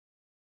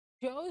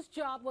Joe's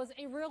job was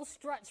a real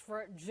stretch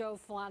for Joe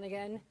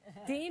Flanagan.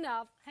 Dean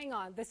of, hang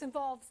on, this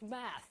involves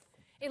math,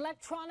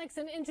 electronics,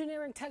 and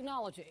engineering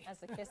technology.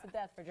 That's a kiss of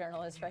death for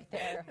journalists right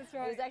there. That's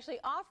right. He was actually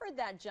offered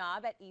that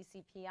job at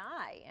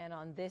ECPI. And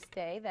on this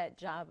day, that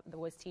job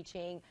was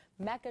teaching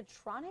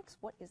mechatronics.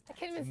 What is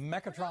that?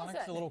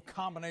 Mechatronics, a little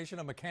combination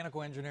of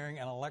mechanical engineering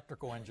and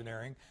electrical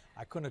engineering.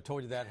 I couldn't have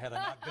told you that had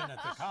I not been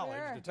at the college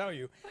to tell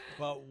you.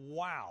 But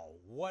wow,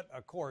 what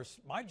a course.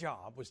 My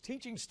job was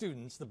teaching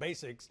students the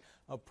basics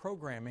of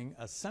programming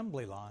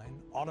assembly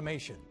line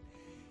automation.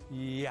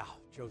 Yeah,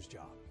 Joe's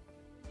job.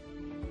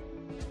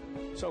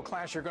 So,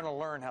 class, you're going to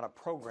learn how to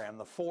program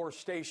the 4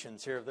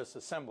 stations here of this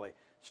assembly,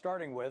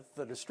 starting with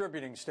the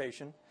distributing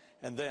station,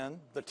 and then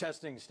the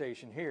testing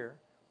station here,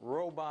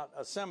 robot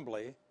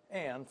assembly,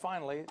 and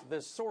finally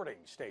this sorting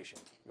station.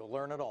 You'll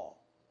learn it all.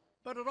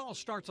 But it all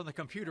starts on the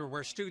computer,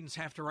 where students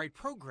have to write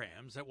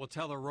programs that will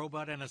tell the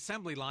robot and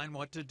assembly line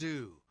what to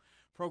do.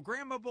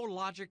 Programmable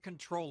logic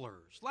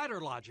controllers, ladder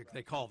logic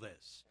they call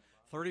this.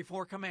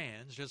 34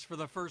 commands just for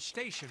the first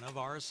station of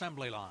our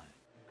assembly line.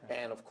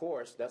 And of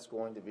course, that's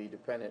going to be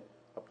dependent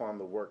upon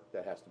the work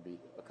that has to be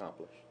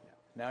accomplished.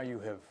 Now you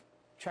have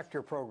checked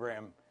your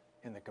program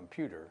in the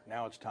computer.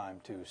 Now it's time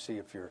to see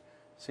if your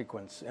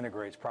sequence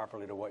integrates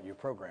properly to what you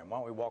program. Why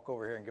don't we walk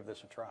over here and give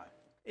this a try?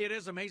 It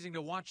is amazing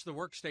to watch the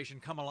workstation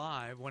come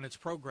alive when it's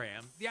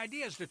programmed. The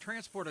idea is to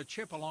transport a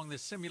chip along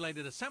this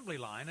simulated assembly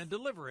line and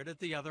deliver it at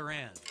the other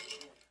end.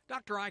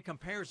 Dr. I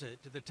compares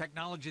it to the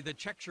technology that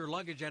checks your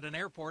luggage at an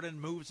airport and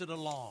moves it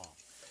along.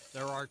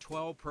 There are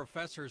 12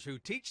 professors who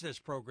teach this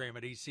program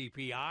at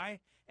ECPI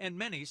and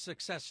many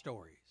success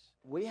stories.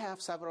 We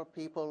have several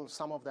people.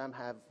 Some of them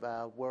have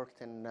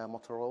worked in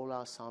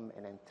Motorola, some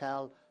in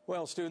Intel.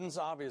 Well, students,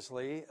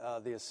 obviously,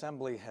 the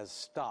assembly has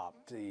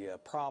stopped. The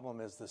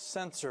problem is the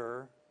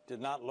sensor did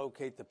not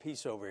locate the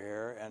piece over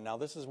here, and now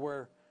this is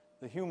where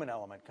the human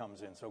element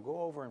comes in. So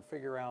go over and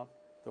figure out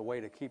the way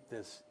to keep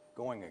this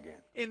going again.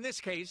 In this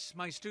case,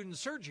 my student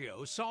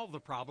Sergio solved the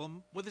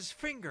problem with his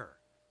finger.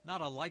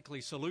 Not a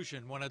likely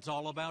solution when it's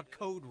all about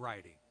code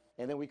writing.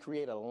 And then we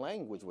create a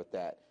language with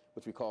that,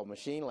 which we call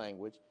machine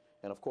language.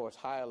 And of course,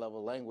 higher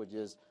level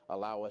languages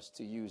allow us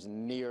to use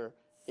near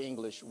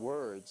English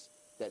words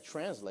that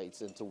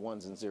translates into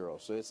ones and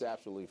zeros. So it's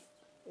absolutely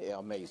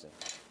amazing.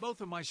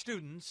 Both of my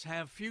students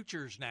have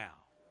futures now.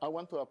 I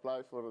want to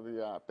apply for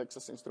the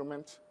Texas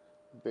Instruments.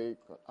 They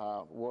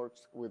work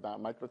with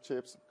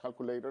microchips,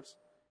 calculators.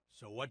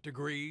 So what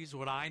degrees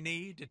would I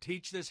need to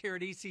teach this here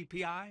at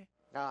ECPI?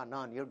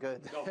 None. You're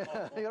good.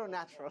 You're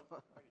natural.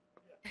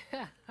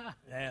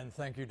 And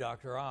thank you,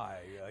 Dr.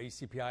 I.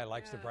 ECPI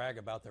likes to brag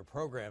about their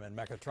program in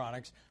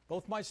mechatronics.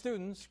 Both my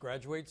students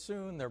graduate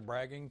soon. They're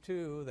bragging,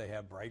 too. They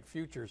have bright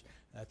futures.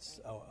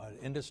 That's an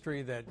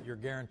industry that you're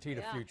guaranteed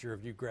a future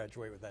if you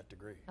graduate with that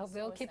degree. Hope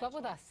they'll keep up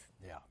with us.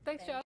 Yeah. Thanks, Joe.